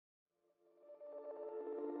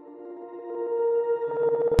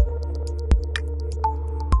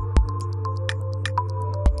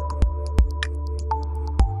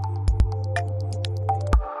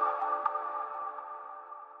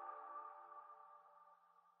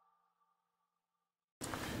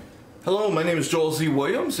Hello, my name is Joel Z.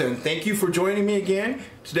 Williams, and thank you for joining me again.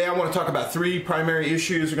 Today I want to talk about three primary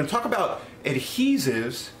issues. We're going to talk about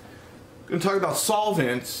adhesives, we're going to talk about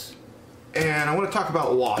solvents, and I want to talk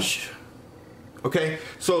about wash. Okay,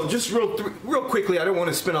 so just real quickly, I don't want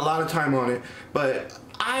to spend a lot of time on it, but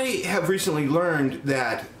I have recently learned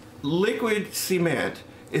that liquid cement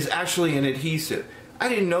is actually an adhesive. I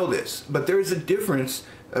didn't know this, but there is a difference,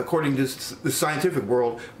 according to the scientific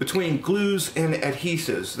world, between glues and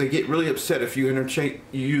adhesives. They get really upset if you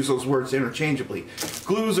use those words interchangeably.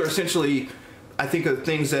 Glues are essentially, I think, of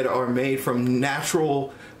things that are made from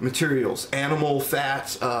natural materials, animal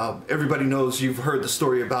fats. Everybody knows, you've heard the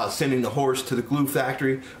story about sending the horse to the glue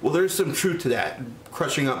factory. Well, there's some truth to that.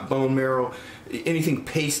 Crushing up bone marrow, anything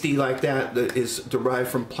pasty like that that is derived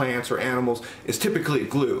from plants or animals is typically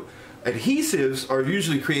glue. Adhesives are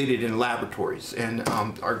usually created in laboratories and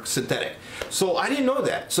are synthetic. So I didn't know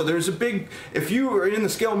that. So there's a big, if you are in the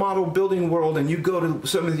scale model building world and you go to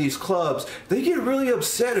some of these clubs, they get really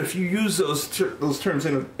upset if you use those terms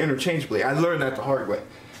interchangeably. I learned that the hard way.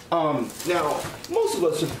 Now, most of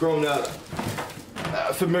us have grown up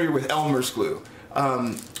familiar with Elmer's glue.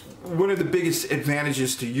 One of the biggest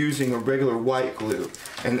advantages to using a regular white glue,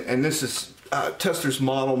 and this is Tester's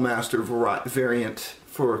Model Master variant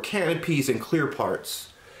for canopies and clear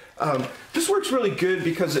parts. This works really good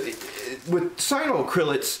because with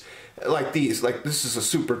cyanoacrylates like these, like this is a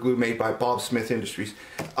super glue made by Bob Smith Industries,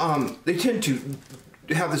 they tend to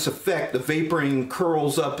have this effect. The vaporing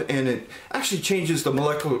curls up and it actually changes the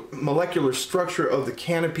molecular structure of the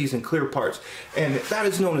canopies and clear parts, and that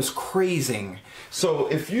is known as crazing. So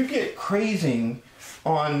if you get crazing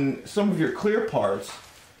on some of your clear parts,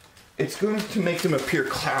 it's going to make them appear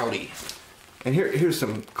cloudy. And here's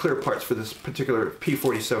some clear parts for this particular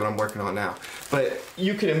P47 I'm working on now. But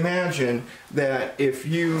you can imagine that if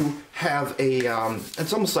you have a,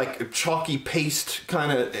 it's almost like a chalky paste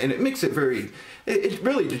kind of, and it makes it very, it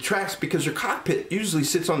really detracts because your cockpit usually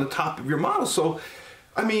sits on the top of your model. So,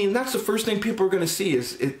 I mean, that's the first thing people are going to see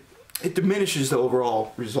is it diminishes the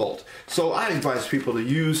overall result. So I advise people to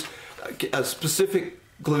use a specific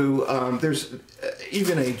glue. There's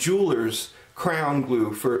even a jeweler's crown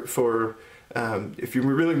glue for if you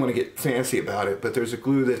really want to get fancy about it, but there's a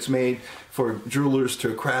glue that's made for jewelers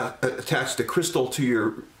to attach the crystal to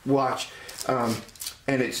your watch,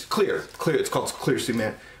 and it's clear. It's called clear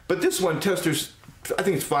cement. But this one, Tester's, I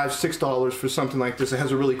think it's $5–6 for something like this. It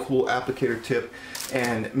has a really cool applicator tip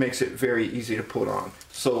and makes it very easy to put on.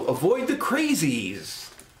 So avoid the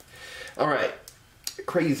crazies. All right,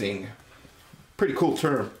 crazing, pretty cool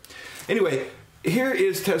term. Anyway, here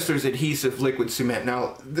is Tester's adhesive liquid cement.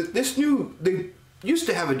 Now, they used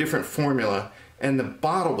to have a different formula and the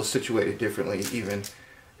bottle was situated differently even.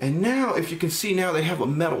 And now, if you can see now, they have a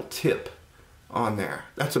metal tip on there.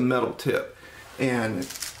 That's a metal tip. And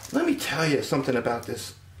let me tell you something about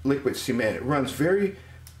this liquid cement. It runs very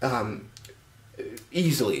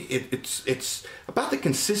easily. It's about the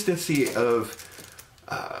consistency of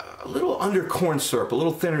a little under corn syrup, a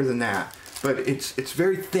little thinner than that, but it's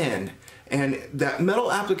very thin. And that metal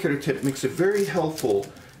applicator tip makes it very helpful,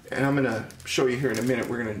 and I'm going to show you here in a minute.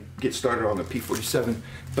 We're going to get started on the P47.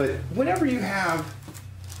 But whenever you have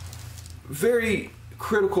very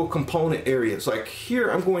critical component areas, like here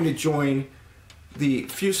I'm going to join the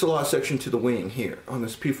fuselage section to the wing here on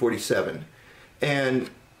this P47. And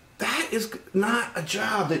that is not a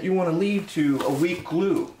job that you want to leave to a weak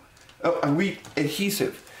glue, a weak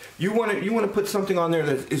adhesive. You want to put something on there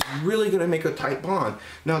that is really going to make a tight bond.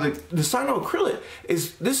 Now the cyanoacrylate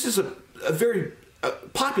is a very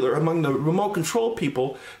popular among the remote control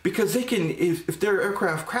people because they can, if their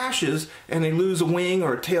aircraft crashes and they lose a wing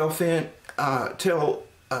or a tail fin,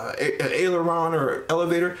 aileron or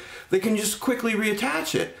elevator, they can just quickly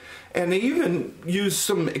reattach it. And they even use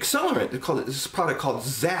some accelerant. They call it this product called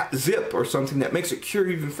Zip or something that makes it cure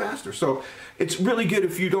even faster. So it's really good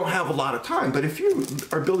if you don't have a lot of time. But if you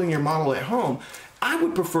are building your model at home, I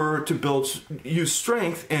would prefer to use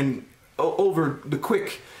strength and over the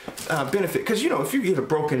quick benefit. Because, you know, if you get a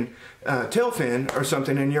broken tail fin or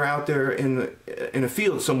something and you're out there in a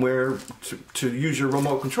field somewhere to use your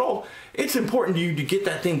remote control, it's important to you to get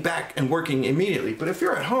that thing back and working immediately. But if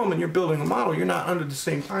you're at home and you're building a model, you're not under the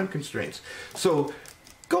same time constraints. So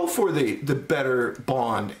go for the better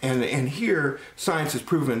bond. And here science has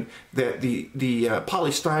proven that the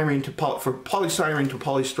polystyrene to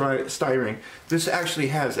polystyrene, this actually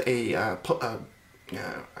has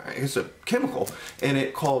it's a chemical in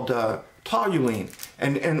it called toluene,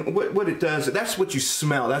 and what it does, that's what you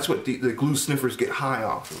smell, that's what the glue sniffers get high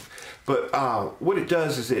off of. But what it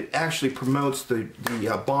does is it actually promotes the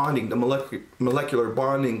bonding, the molecular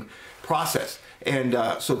bonding process. And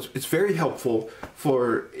so it's very helpful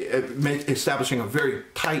for establishing a very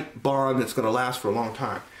tight bond that's going to last for a long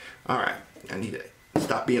time. All right, I need to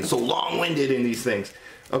stop being so long-winded in these things.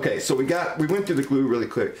 Okay, so we went through the glue really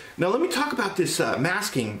quick. Now let me talk about this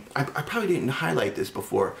masking. I probably didn't highlight this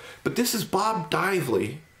before, but this is Bob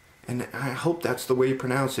Dively, and I hope that's the way you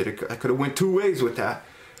pronounce it. I could have went two ways with that.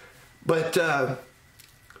 But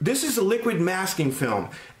this is a liquid masking film,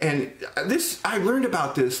 and I learned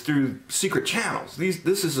about this through secret channels.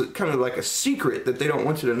 This is kind of like a secret that they don't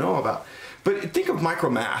want you to know about. But think of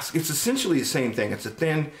micromask. It's essentially the same thing. It's a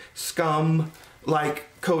thin scum-like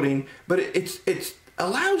coating, but it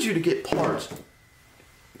allows you to get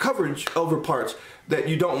coverage over parts that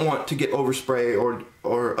you don't want to get overspray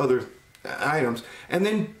or other items, and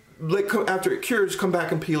then after it cures, come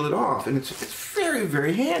back and peel it off. And it's very,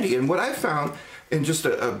 very handy. And what I found in just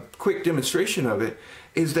a quick demonstration of it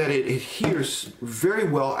is that it adheres very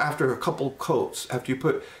well after a couple coats. After you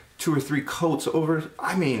put 2 or 3 coats over it,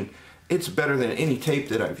 I mean, it's better than any tape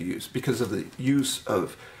that I've used because of the use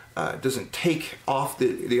of, it doesn't take off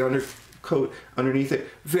the undercoat underneath it.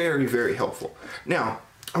 Very, very helpful. Now,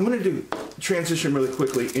 I'm going to transition really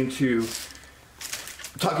quickly into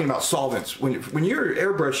talking about solvents. When you're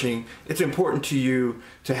airbrushing, it's important to you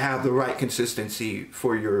to have the right consistency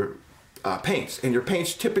for your paints. And your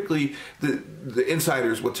paints, typically, the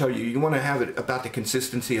insiders will tell you, you want to have it about the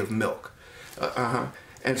consistency of milk.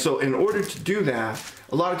 And so in order to do that,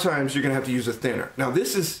 a lot of times you're going to have to use a thinner. Now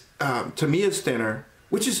this is Tamiya's thinner,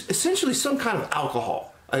 which is essentially some kind of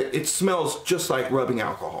alcohol. It smells just like rubbing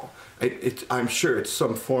alcohol. I'm sure it's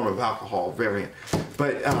some form of alcohol variant.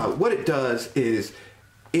 But what it does is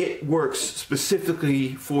it works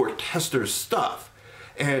specifically for testers stuff.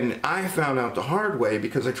 And I found out the hard way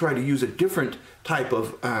because I tried to use a different type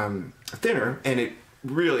of thinner, and it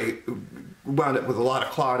really wound up with a lot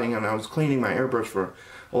of clotting, and I was cleaning my airbrush for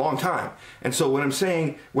a long time. And so what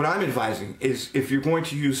I'm advising is if you're going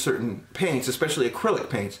to use certain paints, especially acrylic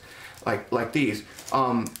paints like these,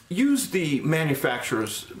 use the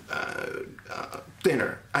manufacturer's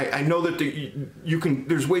thinner. I know that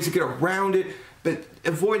there's ways to get around it, but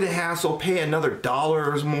avoid the hassle, pay another $1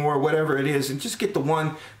 or more, whatever it is, and just get the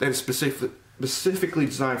one that is specifically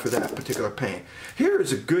designed for that particular paint. Here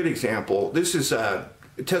is a good example. This is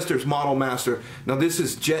Tester's Model Master. Now this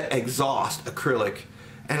is jet exhaust acrylic,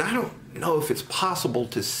 and I don't know if it's possible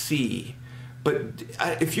to see, but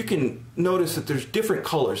if you can notice that there's different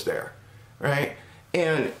colors there, right?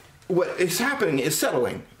 And what is happening is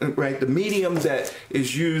settling, right? The medium that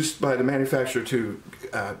is used by the manufacturer to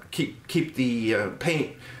keep the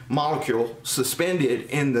paint molecule suspended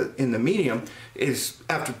in the medium is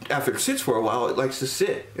after it sits for a while, it likes to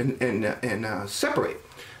sit and separate,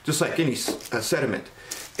 just like any sediment.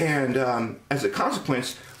 And as a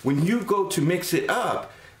consequence, when you go to mix it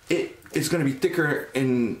up, it is going to be thicker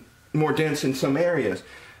and more dense in some areas.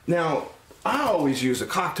 Now, I always use a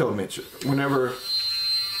cocktail mixer whenever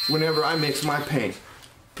I mix my paint,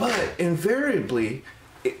 but invariably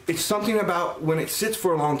it's something about when it sits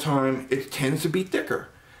for a long time, it tends to be thicker.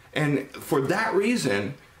 And for that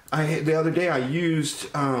reason, the other day I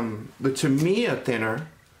used the Tamiya thinner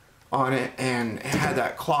on it and had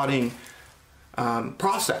that clotting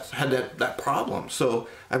process, had that problem. So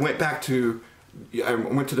I went to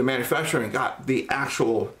the manufacturer and got the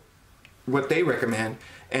actual what they recommend,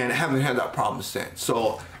 and haven't had that problem since.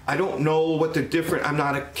 So I don't know what the difference, I'm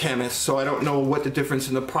not a chemist, so I don't know what the difference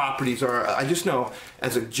in the properties are. I just know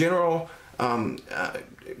as a general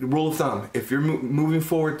rule of thumb, if you're moving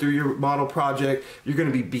forward through your model project, you're going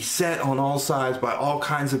to be beset on all sides by all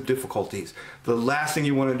kinds of difficulties. The last thing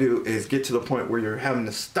you want to do is get to the point where you're having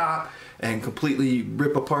to stop and completely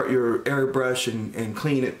rip apart your airbrush and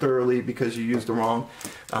clean it thoroughly because you used the wrong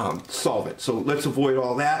solvent. So let's avoid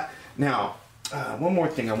all that. Now, one more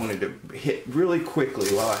thing I wanted to hit really quickly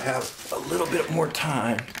while I have a little bit more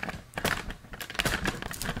time.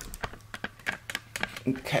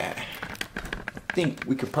 Okay, I think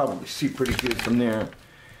we could probably see pretty good from there.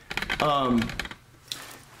 All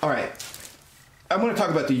right, I want to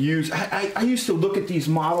talk about the use. I used to look at these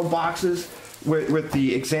model boxes with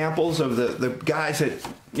the examples of the guys that,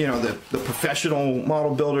 you know, the professional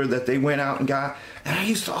model builder that they went out and got, and I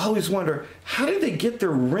used to always wonder, how did they get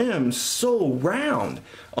their rims so round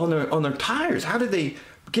on their tires? How did they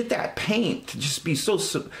get that paint to just be so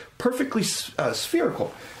perfectly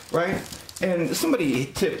spherical, right? And somebody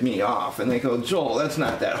tipped me off and they go, Joel, that's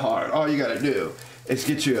not that hard. All you got to do is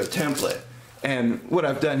get you a template And what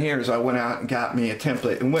I've done here is I went out and got me a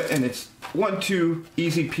template, and it's 1-2,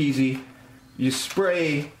 easy peasy. You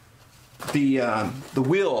spray the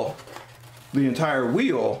wheel, the entire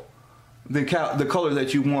wheel, the color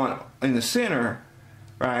that you want in the center,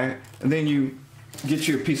 right? And then you get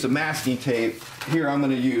your piece of masking tape. Here I'm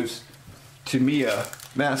going to use Tamiya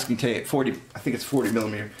masking tape, 40, I think it's 40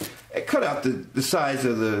 millimeter. Cut out the size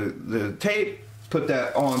of the tape, put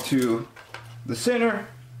that onto the center,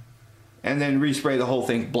 and then respray the whole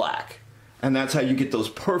thing black. And that's how you get those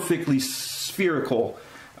perfectly spherical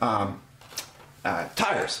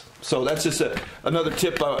tires. So that's just another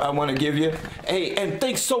tip I want to give you. Hey, and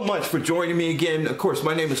thanks so much for joining me again. Of course,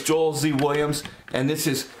 my name is Joel Z. Williams, and this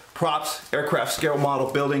is Props Aircraft Scale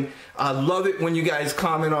Model Building. I love it when you guys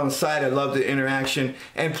comment on the site. I love the interaction.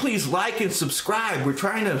 And please like and subscribe. We're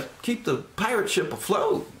trying to keep the pirate ship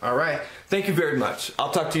afloat. All right. Thank you very much.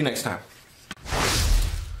 I'll talk to you next time.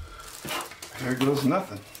 There goes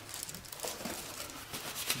nothing.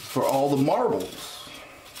 For all the marbles.